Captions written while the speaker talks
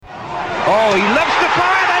Oh, he loves to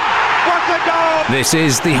fire then. What a goal! This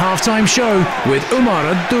is the halftime show with Umar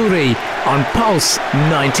Adouri on Pulse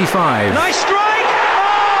 95. Nice strike!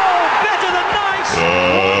 Oh, better than nice!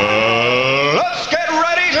 Let's get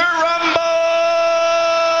ready to rumble!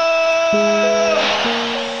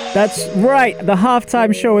 That's right, the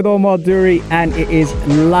halftime show with Umar Adouri, and it is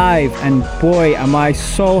live. And boy, am I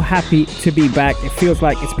so happy to be back. It feels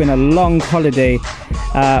like it's been a long holiday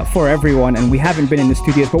for everyone, and we haven't been in the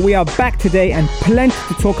studios, but we are back today and plenty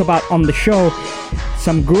to talk about on the show.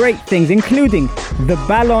 Some great things, including the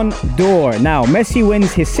Ballon d'Or. Now, Messi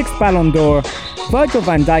wins his 6th Ballon d'Or. Virgil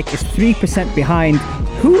van Dijk is 3% behind.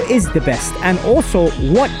 Who is the best? And also,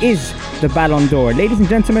 what is the Ballon d'Or? Ladies and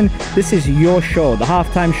gentlemen, this is your show. The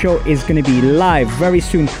halftime show is going to be live very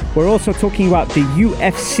soon. We're also talking about the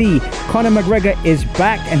UFC. Conor McGregor is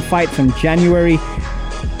back and fights in January.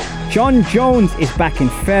 John Jones is back in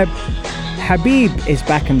Feb. Habib is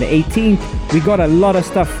back on the 18th. We got a lot of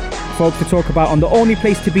stuff, folks, to talk about on the only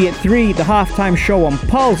place to be at 3, the halftime show on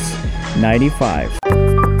Pulse 95.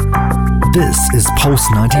 This is Pulse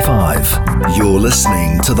 95. You're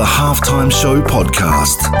listening to the Halftime Show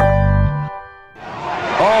podcast.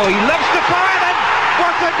 Oh, he loves to fire then.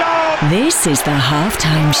 What a goal! This is the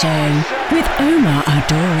Halftime Show with Umar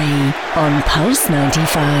Adouri on Pulse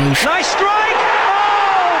 95. Nice strike!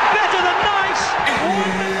 Oh, better than nice!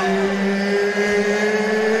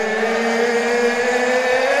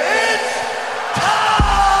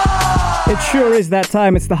 It sure is that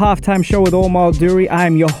time. It's the halftime show with Umar Adouri. I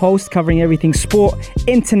am your host, covering everything sport,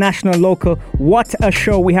 international, local. What a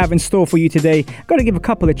show we have in store for you today. Got to give a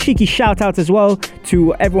couple of cheeky shout outs as well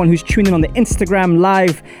to everyone who's tuning on the Instagram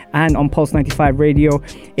live and on Pulse 95 Radio.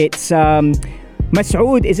 It's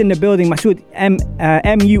Masoud is in the building. Masoud,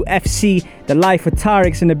 MUFC, the life of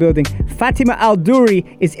Tariq's in the building. Fatima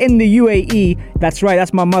Al-Duri is in the UAE. That's right,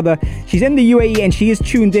 that's my mother. She's in the UAE and she is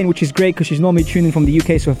tuned in, which is great because she's normally tuning from the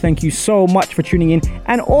UK. So thank you so much for tuning in.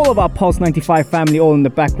 And all of our Pulse 95 family, all in the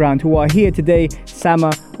background, who are here today. Sama,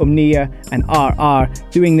 Umniya and RR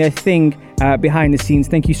doing their thing behind the scenes.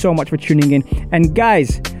 Thank you so much for tuning in. And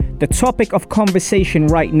guys, the topic of conversation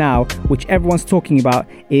right now, which everyone's talking about,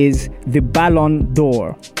 is the Ballon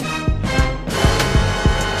d'Or.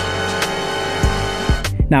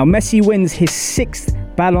 Now, Messi wins his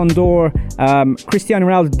 6th Ballon d'Or. Cristiano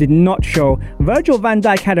Ronaldo did not show. Virgil van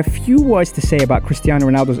Dijk had a few words to say about Cristiano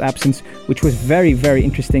Ronaldo's absence, which was very, very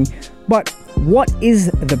interesting. But what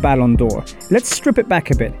is the Ballon d'Or? Let's strip it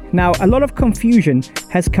back a bit. Now, a lot of confusion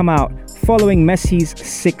has come out following Messi's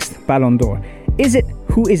 6th Ballon d'Or. Is it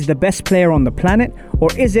who is the best player on the planet, or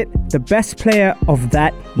is it the best player of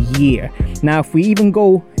that year? Now, if we even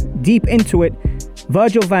go deep into it,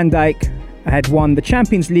 Virgil van Dijk had won the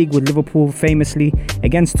Champions League with Liverpool famously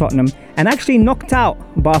against Tottenham and actually knocked out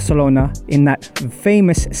Barcelona in that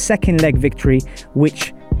famous second leg victory,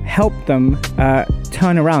 which helped them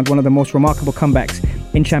turn around one of the most remarkable comebacks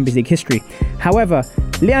in Champions League history. However,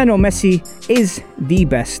 Lionel Messi is the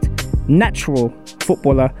best natural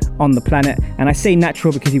footballer on the planet, and I say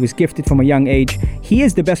natural because he was gifted from a young age. He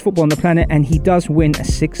is the best footballer on the planet, and he does win a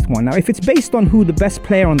 6th one. Now, if it's based on who the best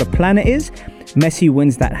player on the planet is, Messi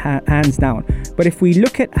wins that hands down. But if we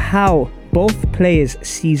look at how both players'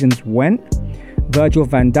 seasons went, Virgil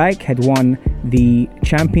van Dijk had won the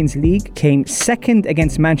Champions League, came second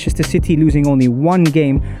against Manchester City, losing only one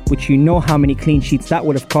game, which you know how many clean sheets that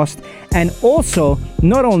would have cost. And also,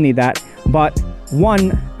 not only that, but won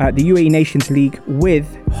the UAE Nations League with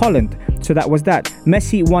Holland. So that was that.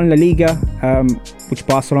 Messi won La Liga, which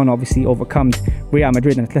Barcelona obviously overcomes Real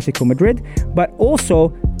Madrid and Atletico Madrid, but also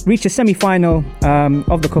reached a semi-final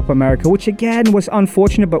of the Copa America, which again was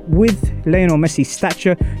unfortunate, but with Lionel Messi's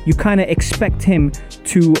stature, you kind of expect him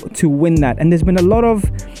to win that. And there's been a lot of,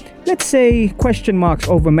 let's say, question marks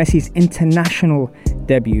over Messi's international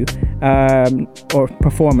debut, or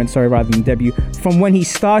performance, rather than debut, from when he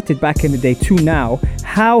started back in the day to now,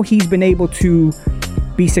 how he's been able to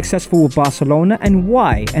be successful with Barcelona and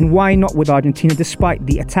why not with Argentina, despite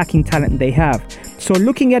the attacking talent they have. So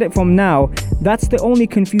looking at it from now, that's the only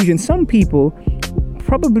confusion. Some people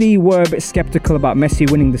probably were a bit skeptical about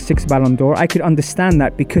Messi winning the 6th Ballon d'Or. I could understand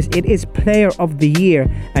that because it is player of the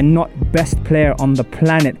year and not best player on the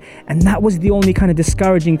planet. And that was the only kind of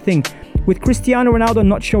discouraging thing. With Cristiano Ronaldo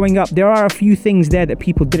not showing up, there are a few things there that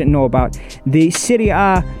people didn't know about. The Serie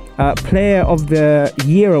A Player of the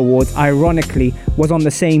Year awards, ironically, was on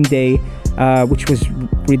the same day, which was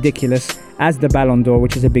ridiculous, as the Ballon d'Or,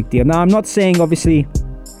 which is a big deal. Now, I'm not saying, obviously,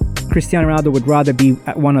 Cristiano Ronaldo would rather be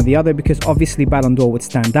at one or the other, because obviously Ballon d'Or would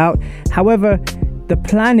stand out. However, the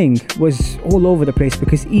planning was all over the place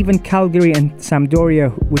because even Calgary and Sampdoria,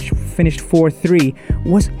 which finished 4-3,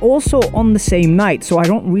 was also on the same night. So I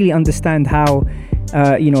don't really understand how,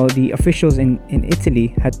 the officials in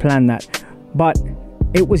Italy had planned that. But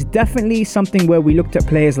it was definitely something where we looked at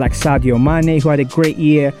players like Sadio Mane, who had a great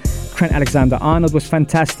year. Trent Alexander-Arnold was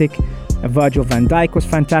fantastic. Virgil van Dijk was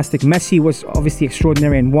fantastic. Messi was obviously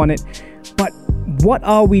extraordinary and won it. But what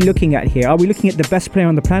are we looking at here? Are we looking at the best player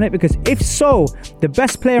on the planet? Because if so, the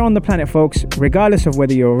best player on the planet, folks, regardless of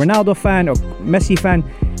whether you're a Ronaldo fan or Messi fan,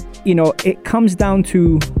 it comes down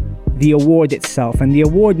to the award itself. And the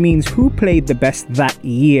award means who played the best that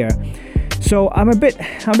year. So I'm a bit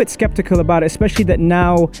skeptical about it, especially that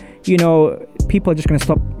now, people are just going to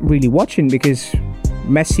stop really watching because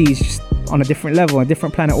Messi is just on a different level, a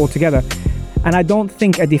different planet altogether. And I don't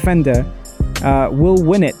think a defender will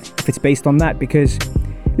win it if it's based on that, because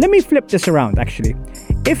let me flip this around actually.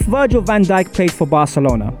 If Virgil van Dijk played for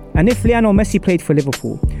Barcelona and if Lionel Messi played for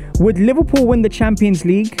Liverpool, would Liverpool win the Champions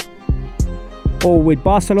League or would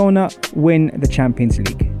Barcelona win the Champions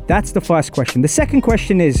League? That's the first question. The second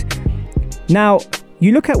question is, now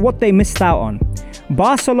you look at what they missed out on.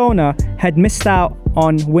 Barcelona had missed out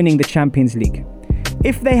on winning the Champions League.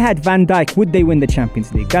 If they had Van Dijk, would they win the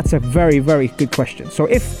Champions League? That's a very, very good question. So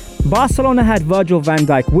if Barcelona had Virgil van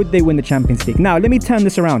Dijk, would they win the Champions League? Now, let me turn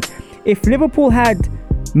this around. If Liverpool had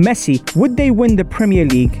Messi, would they win the Premier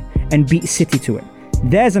League and beat City to it?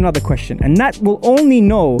 There's another question. And that we'll only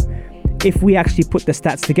know if we actually put the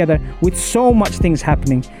stats together with so much things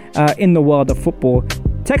happening in the world of football.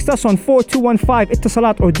 Text us on 4215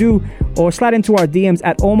 Ittasalat or slide into our DMs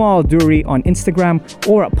at Omar Al-Duri on Instagram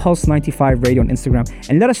or at Pulse 95 Radio on Instagram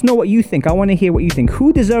and let us know what you think. I want to hear what you think.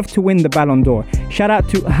 Who deserves to win the Ballon d'Or? Shout out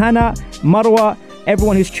to Hannah, Marwa,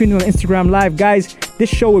 everyone who's tuning on Instagram Live. Guys,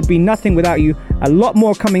 this show would be nothing without you. A lot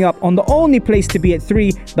more coming up on the only place to be at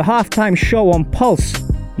 3, the halftime show on Pulse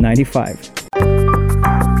 95.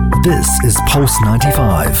 This is Pulse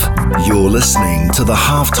 95. You're listening to the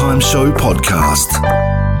Halftime Show podcast.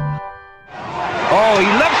 Oh, he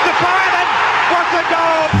loves the fire and what a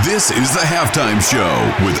goal! This is the Halftime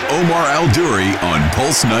Show with Omar Al-Duri on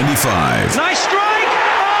Pulse 95. Nice strike!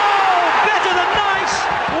 Oh, better than nice!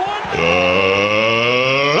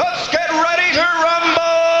 Let's get ready to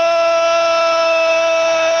rumble!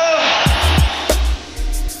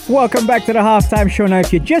 Welcome back to the Halftime Show. Now,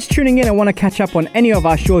 if you're just tuning in and want to catch up on any of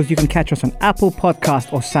our shows, you can catch us on Apple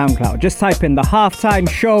Podcast or SoundCloud. Just type in the Halftime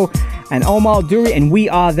Show and Omar Al-Duri, and we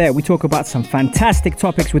are there. We talk about some fantastic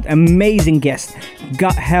topics with amazing guests: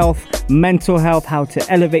 gut health, mental health, how to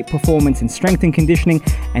elevate performance and strength and conditioning,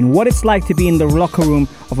 and what it's like to be in the locker room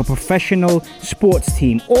of a professional sports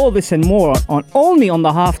team. All this and more only on the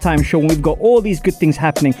Halftime Show. We've got all these good things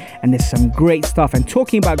happening, and there's some great stuff. And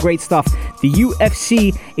talking about great stuff, the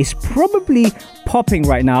UFC is probably popping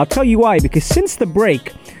right now. I'll tell you why, because since the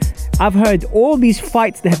break, I've heard all these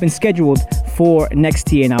fights that have been scheduled for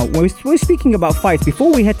next year. Now, we're speaking about fights.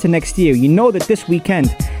 Before we head to next year, you know that this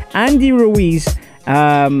weekend, Andy Ruiz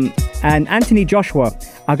and Anthony Joshua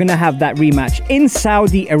are going to have that rematch in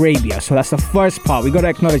Saudi Arabia. So that's the first part. We got to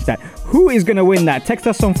acknowledge that. Who is going to win that? Text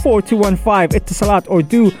us on 4215 Ittasalat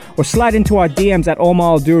or slide into our DMs at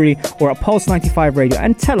Omar Al-Duri or at Pulse 95 Radio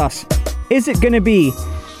and tell us, is it going to be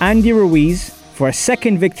Andy Ruiz for a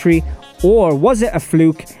second victory, or was it a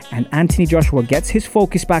fluke and Anthony Joshua gets his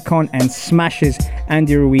focus back on and smashes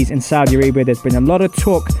Andy Ruiz in Saudi Arabia? There's been a lot of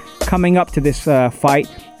talk coming up to this fight,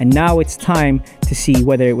 and now it's time to see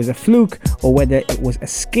whether it was a fluke or whether it was a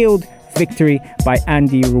skilled victory by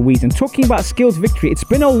Andy Ruiz. And talking about skilled victory, it's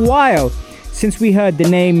been a while since we heard the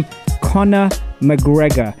name Conor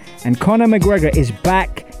McGregor. And Conor McGregor is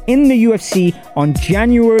back in the UFC on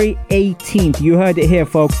January 18th. You heard it here,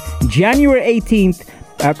 folks. January 18th,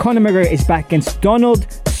 Conor McGregor is back against Donald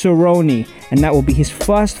Cerrone, and that will be his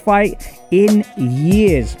first fight in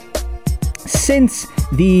years. Since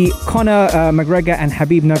the Conor McGregor and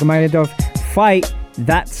Khabib Nurmagomedov fight,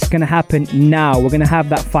 that's going to happen now. We're going to have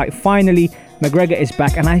that fight finally. McGregor is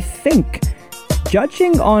back, and I think,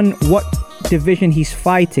 judging on what division he's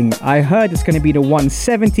fighting, I heard it's going to be the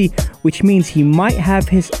 170, which means he might have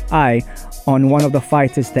his eye on one of the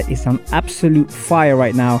fighters that is on absolute fire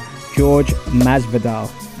right now, George Masvidal.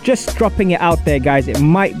 Just dropping it out there, guys. It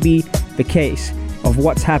might be the case of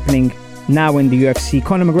what's happening now in the UFC.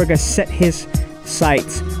 Conor McGregor set his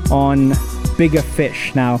sights on bigger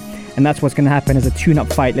fish now, and that's what's going to happen as a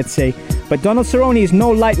tune-up fight, let's say. But Donald Cerrone is no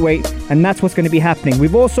lightweight, and that's what's going to be happening.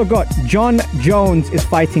 We've also got John Jones is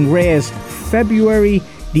fighting Reyes February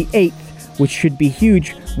the 8th, which should be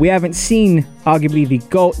huge. We haven't seen, arguably, the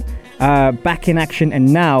GOAT back in action,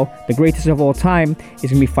 and now the greatest of all time is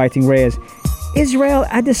going to be fighting Reyes. Israel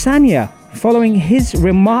Adesanya, following his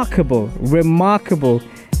remarkable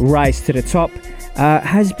rise to the top,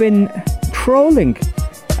 has been trolling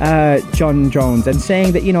John Jones and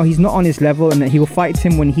saying that, he's not on his level and that he will fight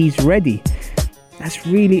him when he's ready. That's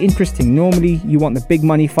really interesting. Normally, you want the big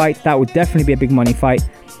money fight. That would definitely be a big money fight.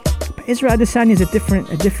 But Israel Adesanya is a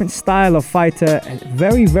different style of fighter, a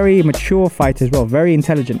very, very mature fighter as well, very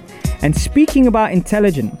intelligent. And speaking about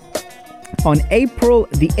intelligent, on April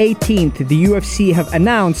the 18th, the UFC have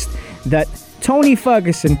announced that Tony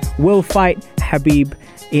Ferguson will fight Khabib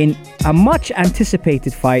in a much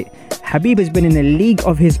anticipated fight. Khabib has been in a league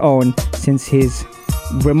of his own since his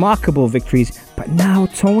remarkable victories, but now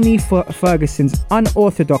Tony Ferguson's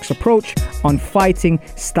unorthodox approach on fighting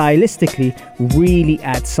stylistically really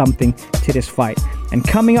adds something to this fight. And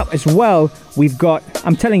coming up as well, we've got,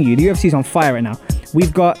 I'm telling you, the UFC's on fire right now.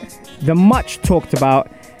 We've got the much talked about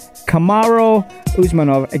Kamaru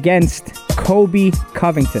Usmanov against Colby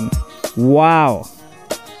Covington. Wow,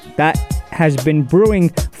 that has been brewing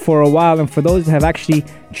for a while, and for those that have actually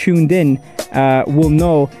tuned in will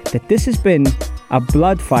know that this has been a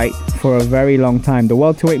blood fight for a very long time. The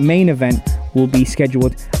welterweight main event will be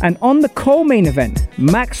scheduled, and on the co-main event,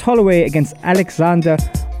 Max Holloway against Alexander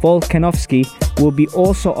Volkanovski will be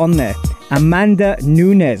also on there. Amanda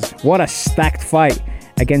Nunes, what a stacked fight,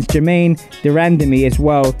 against Jermaine Durandamy as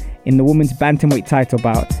well in the women's bantamweight title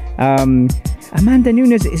bout. Amanda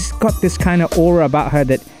Nunes has got this kind of aura about her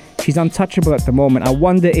that she's untouchable at the moment. I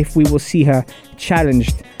wonder if we will see her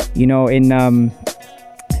challenged, in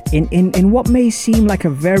what may seem like a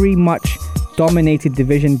very much dominated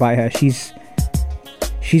division by her.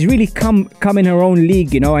 She's really come in her own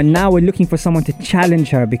league, and now we're looking for someone to challenge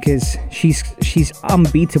her because she's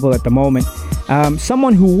unbeatable at the moment.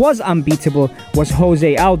 Someone who was unbeatable was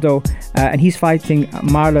Jose Aldo, and he's fighting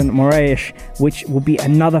Marlon Moraes, which will be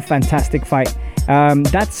another fantastic fight.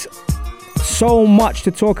 That's so much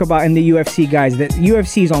to talk about in the UFC, guys. The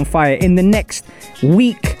UFC is on fire. In the next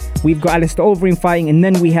week, we've got Alistair Overeem fighting, and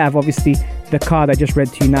then we have obviously the card I just read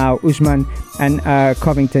to you now, Usman and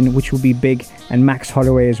Covington, which will be big, and Max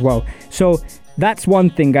Holloway as well. So that's one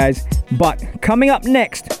thing, guys. But coming up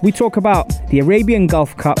next, we talk about the Arabian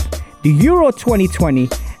Gulf Cup, the Euro 2020,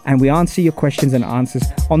 and we answer your questions and answers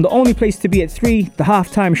on the only place to be at 3, the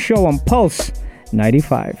halftime show on Pulse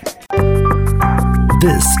 95.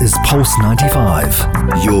 This is Pulse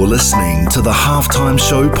 95. You're listening to the Halftime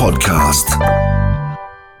Show podcast.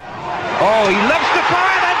 Oh, he loves the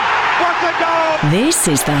fire then. What a goal! This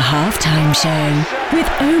is the Halftime Show with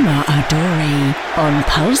Omar Adori on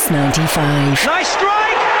Pulse 95. Nice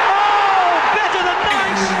strike! Oh, better than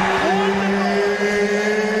nice!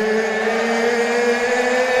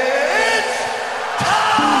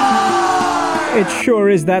 It sure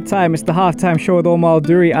is that time. It's the Halftime Show with Omar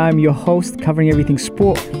Duri. I'm your host, covering everything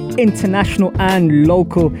sport, international and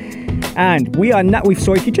local. And we are not.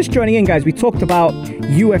 So if you're just joining in, guys, we talked about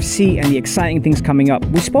UFC and the exciting things coming up.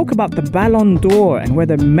 We spoke about the Ballon d'Or and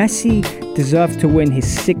whether Messi deserved to win his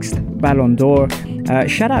 6th Ballon d'Or.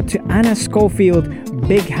 Shout out to Anna Schofield,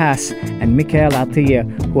 Big Hass, and Mikael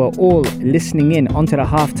Atiyah, who are all listening in onto the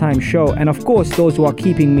Halftime Show. And of course, those who are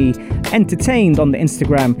keeping me entertained on the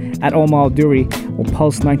Instagram at Omar Duri or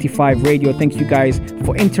Pulse 95 Radio. Thank you guys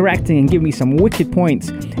for interacting and giving me some wicked points.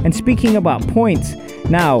 And speaking about points,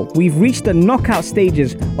 now we've reached the knockout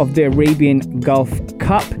stages of the Arabian Gulf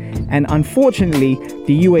Cup, and unfortunately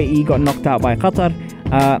the UAE got knocked out by Qatar,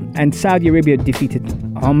 and Saudi Arabia defeated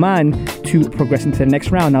Oman to progress into the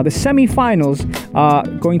next round. Now the semi-finals are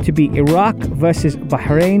going to be Iraq versus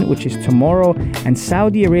Bahrain, which is tomorrow, and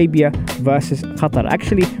Saudi Arabia versus Qatar.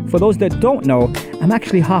 Actually, for those that don't know, I'm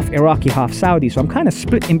actually half Iraqi, half Saudi, so I'm kind of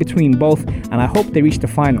split in between both, and I hope they reach the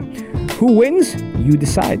final. Who wins? You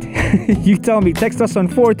decide. You tell me. Text us on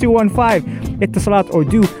 4215, Ittisalat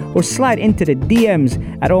or slide into the DMs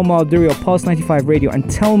at Omar Duri or Pulse 95 Radio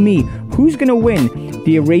and tell me who's going to win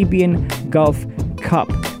the Arabian Gulf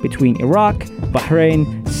Cup between Iraq,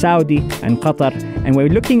 Bahrain, Saudi and Qatar. And we're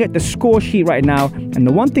looking at the score sheet right now, and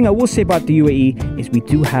the one thing I will say about the UAE is we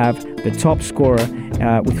do have the top scorer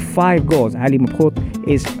with 5 goals. Ali Mabhout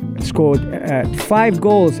is scored 5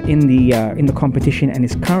 goals in the competition and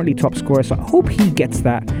is currently top scorer, so I hope he gets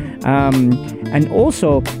that. And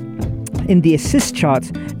also in the assist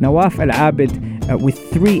charts, Nawaf Al-Abid with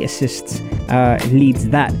 3 assists leads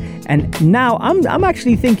that. And now I'm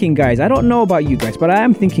actually thinking, guys, I don't know about you guys, but I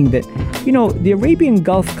am thinking that, the Arabian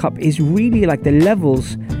Gulf Cup is really like the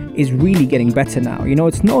levels is really getting better now.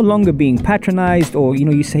 It's no longer being patronized or,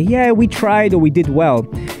 you say, yeah, we tried or we did well.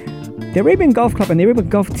 the Arabian Gulf Club and the Arabian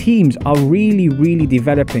Gulf teams are really, really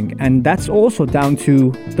developing. And that's also down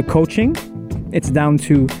to the coaching. It's down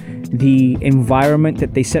to the environment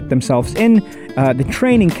that they set themselves in, the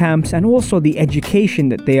training camps, and also the education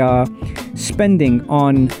that they are spending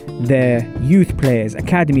on their youth players,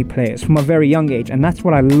 academy players from a very young age. And that's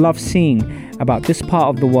what I love seeing about this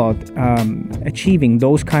part of the world, achieving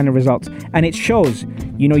those kind of results. And it shows,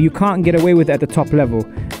 you can't get away with it at the top level.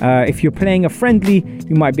 If you're playing a friendly,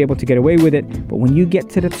 you might be able to get away with it. But when you get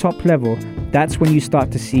to the top level, that's when you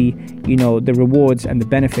start to see, the rewards and the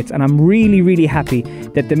benefits. And I'm really, really happy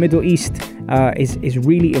that the Middle East is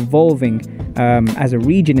really evolving as a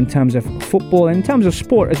region in terms of football and in terms of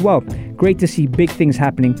sport as well. Great to see big things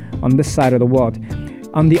happening on this side of the world.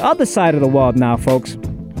 On the other side of the world now, folks,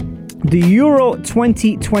 the Euro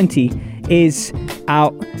 2020 is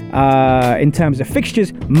out in terms of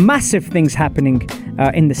fixtures. Massive things happening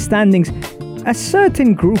in the standings. A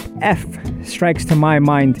certain Group F strikes to my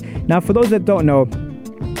mind. Now, for those that don't know,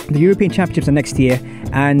 the European Championships are next year,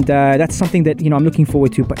 and that's something that I'm looking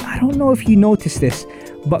forward to. But I don't know if you noticed this,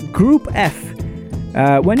 but Group F,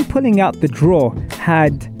 when pulling out the draw,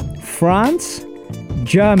 had France,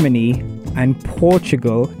 Germany, and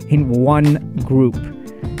Portugal in one group.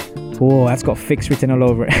 Oh, that's got fix written all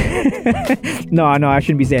over it. No, I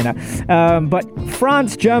shouldn't be saying that. But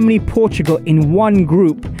France, Germany, Portugal in one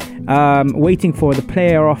group, waiting for the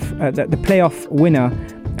playoff winner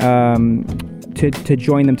to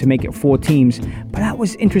join them to make it 4 teams. But that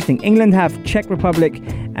was interesting. England have Czech Republic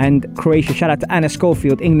and Croatia. Shout out to Anna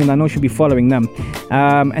Schofield. England, I know she'll be following them.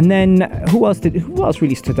 And then who else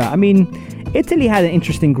really stood out? I mean, Italy had an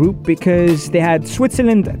interesting group because they had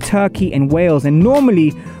Switzerland, Turkey, and Wales. And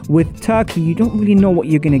normally with Turkey, you don't really know what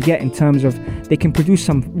you're going to get in terms of they can produce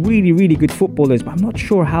some really, really good footballers, but I'm not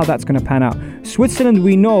sure how that's going to pan out. Switzerland,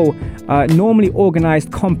 we know, normally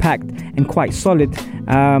organized, compact, and quite solid.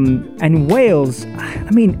 And Wales, I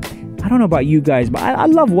mean, I don't know about you guys, but I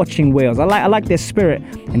love watching Wales. I like their spirit,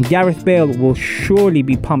 and Gareth Bale will surely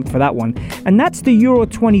be pumped for that one. And that's the Euro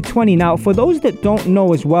 2020. Now, for those that don't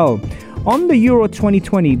know as well, on the Euro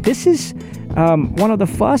 2020, this is one of the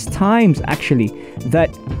first times actually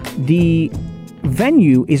that the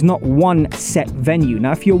venue is not one set venue.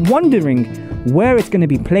 Now, if you're wondering where it's going to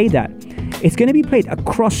be played at, it's going to be played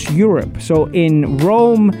across Europe. So in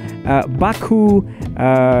Rome, Baku,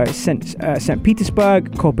 St.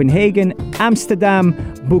 Petersburg, Copenhagen, Amsterdam,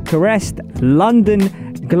 Bucharest,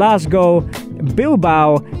 London, Glasgow,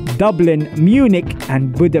 Bilbao, Dublin, Munich,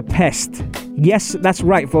 and Budapest. Yes, that's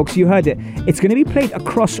right, folks. You heard it. It's going to be played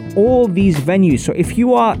across all these venues. So if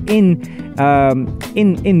you are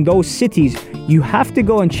in those cities, you have to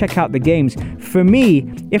go and check out the games. For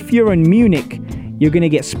me, if you're in Munich, you're going to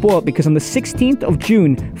get spoiled because on the 16th of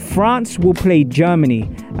June, France will play Germany.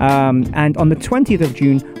 And on the 20th of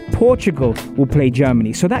June, Portugal will play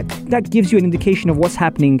Germany. So that gives you an indication of what's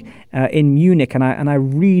happening in Munich. And I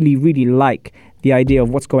really, really like the idea of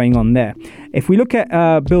what's going on there. If we look at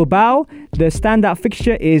Bilbao, the standout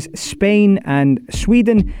fixture is Spain and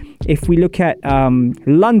Sweden. If we look at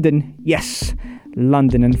London, yes,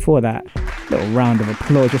 London. And for that, little round of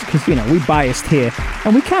applause, just because, we biased here.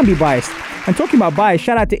 And we can be biased. And talking about bias,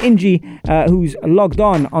 shout out to Inji, who's logged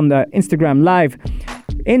on the Instagram Live.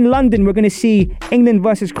 In London, we're going to see England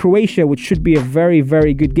versus Croatia, which should be a very,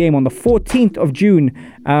 very good game on the 14th of June.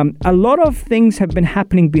 A lot of things have been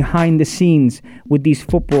happening behind the scenes with these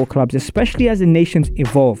football clubs, especially as the nations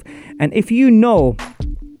evolve. And if you know,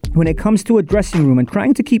 when it comes to a dressing room and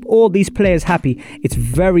trying to keep all these players happy, it's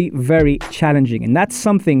very, very challenging. And that's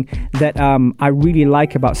something that I really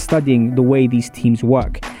like about studying the way these teams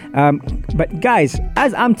work. But guys,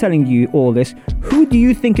 as I'm telling you all this, who do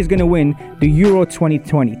you think is going to win the Euro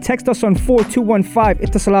 2020? Text us on 4215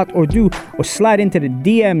 Itasalat Urdu, or slide into the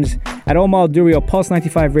DMs at Omar Duri or Pulse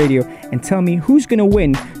 95 Radio and tell me who's going to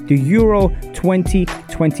win the Euro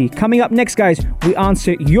 2020. Coming up next, guys, we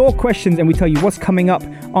answer your questions and we tell you what's coming up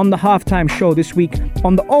on the halftime show this week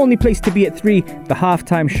on the only place to be at 3, the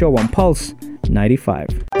halftime show on Pulse 95.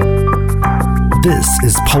 This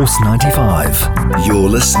is Pulse 95. You're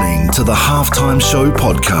listening to the Halftime Show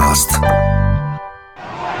podcast.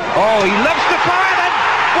 Oh, he loves to fire and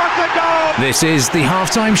what a goal! This is the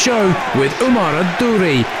Halftime Show with Umar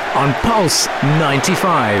Ad-Duri on Pulse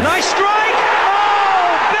 95. Nice strike!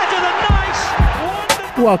 Oh, better than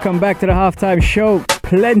nice! Welcome back to the Halftime Show.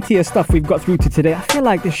 Plenty of stuff we've got through to today. I feel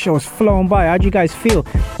like this show has flown by. How do you guys feel?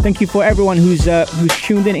 Thank you for everyone who's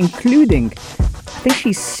tuned in, including, I think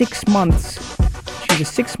she's 6 months. She's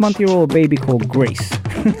a 6-month-old baby called Grace.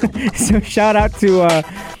 So shout out to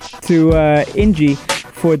Inji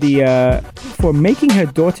for making her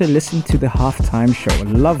daughter listen to the halftime show.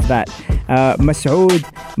 Love that. Masoud,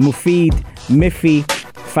 Mufid, Miffy,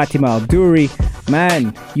 Fatima Al-Duri.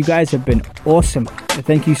 Man, you guys have been awesome.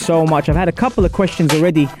 Thank you so much. I've had a couple of questions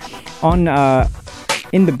already on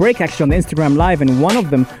in the break, actually, on the Instagram Live, and one of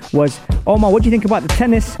them was, Omar, what do you think about the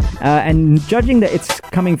tennis? And judging that it's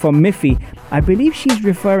coming from Miffy, I believe she's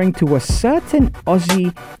referring to a certain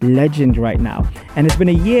Aussie legend right now. And it's been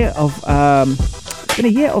a year of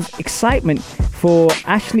excitement for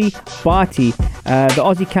Ashley Barty. The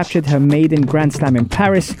Aussie captured her maiden Grand Slam in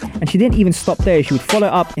Paris, and she didn't even stop there. She would follow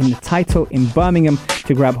up in the title in Birmingham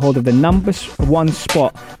to grab hold of the number one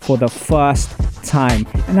spot for the first time.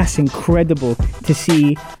 And that's incredible to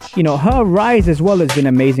see. You know, her rise as well has been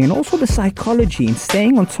amazing, and also the psychology and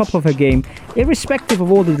staying on top of her game, irrespective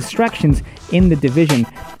of all the distractions in the division.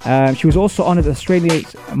 She was also honoured as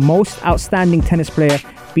Australia's most outstanding tennis player,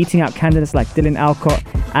 beating out candidates like Dylan Alcott,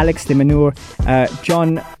 Alex de Minaur,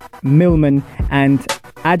 John Millman, and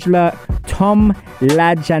Ajla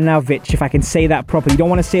Tomljanovic, if I can say that properly. You don't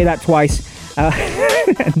want to say that twice.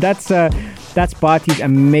 That's Barty's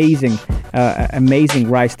amazing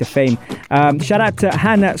rise to fame. Shout out to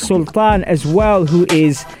Hannah Sultan as well, who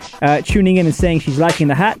is tuning in and saying she's liking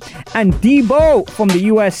the hat, and Debo from the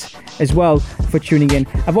US as well for tuning in.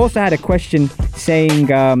 I've also had a question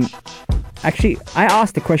saying, actually, I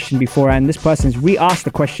asked the question before, and this person's re-asked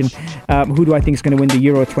the question, who do I think is going to win the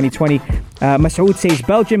Euro 2020? Masoud says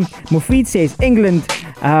Belgium, Mufid says England.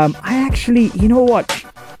 I actually, you know what?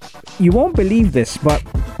 You won't believe this, but,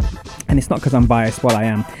 and it's not because I'm biased, well I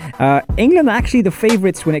am. England are actually the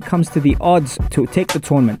favourites when it comes to the odds to take the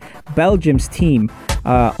tournament. Belgium's team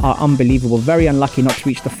are unbelievable, very unlucky not to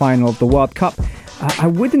reach the final of the World Cup. I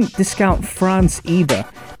wouldn't discount France either.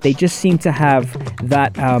 They just seem to have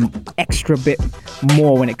that extra bit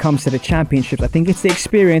more when it comes to the championships. I think it's the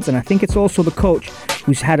experience, and I think it's also the coach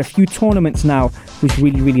who's had a few tournaments now who's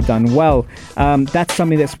really done well. That's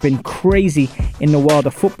something that's been crazy in the world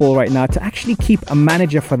of football right now, to actually keep a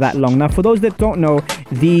manager for that long. Now, for those that don't know,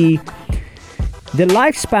 the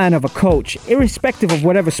lifespan of a coach, irrespective of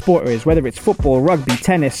whatever sport it is, whether it's football, rugby,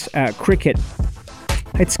 tennis, cricket,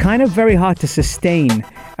 it's kind of very hard to sustain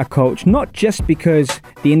a coach, not just because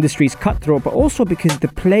the industry is cutthroat, but also because the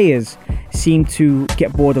players seem to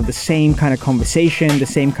get bored of the same kind of conversation, the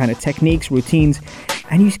same kind of techniques, routines,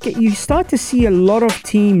 and you start to see a lot of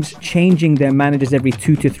teams changing their managers every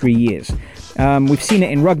 2 to 3 years. We've seen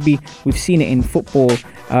it in rugby, we've seen it in football,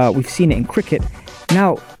 we've seen it in cricket.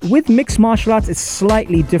 Now, with mixed martial arts, it's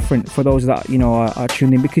slightly different for those that, are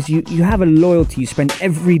tuned in, because you have a loyalty. You spend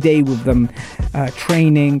every day with them,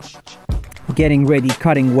 training, getting ready,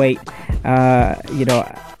 cutting weight,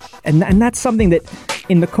 and that's something that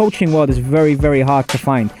in the coaching world is very, very hard to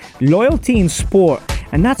find. Loyalty in sport.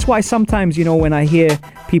 And that's why sometimes, when I hear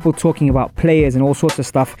people talking about players and all sorts of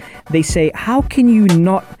stuff, they say, how can you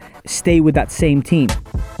not stay with that same team?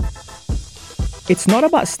 It's not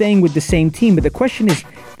about staying with the same team, but the question is,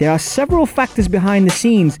 there are several factors behind the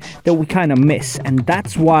scenes that we kind of miss. And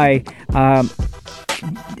that's why,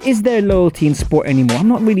 is there loyalty in sport anymore? I'm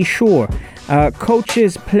not really sure.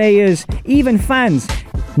 Coaches, players, even fans.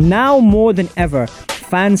 Now more than ever,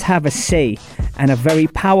 fans have a say, and a very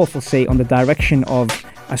powerful say on the direction of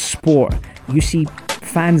a sport. You see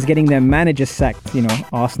fans getting their managers sacked,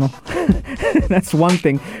 Arsenal. That's one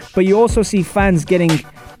thing. But you also see fans getting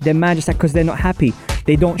their managers sacked because they're not happy.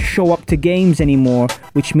 They don't show up to games anymore,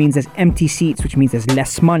 which means there's empty seats, which means there's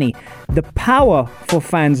less money. The power for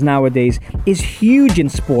fans nowadays is huge in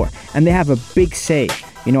sport, and they have a big say.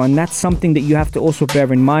 And that's something that you have to also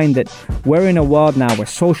bear in mind, that we're in a world now where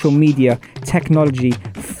social media, technology,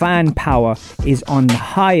 fan power is on the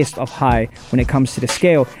highest of high when it comes to the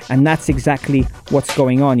scale. And that's exactly what's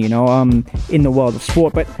going on, in the world of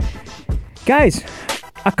sport. But guys,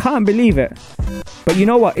 I can't believe it. But you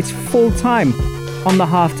know what? It's full time on the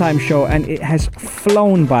halftime show, and it has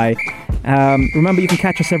flown by. Remember, you can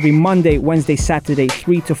catch us every Monday, Wednesday, Saturday,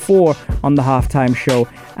 3 to 4 on the halftime show.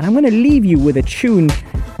 And I'm going to leave you with a tune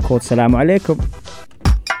called Salamu Alaikum.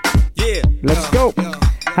 Yeah. Let's go.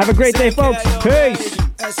 Have a great day, folks. Peace.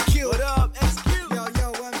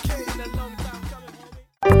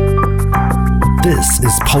 This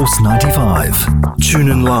is Pulse 95. Tune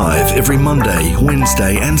in live every Monday,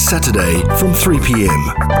 Wednesday and Saturday from 3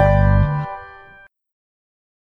 p.m.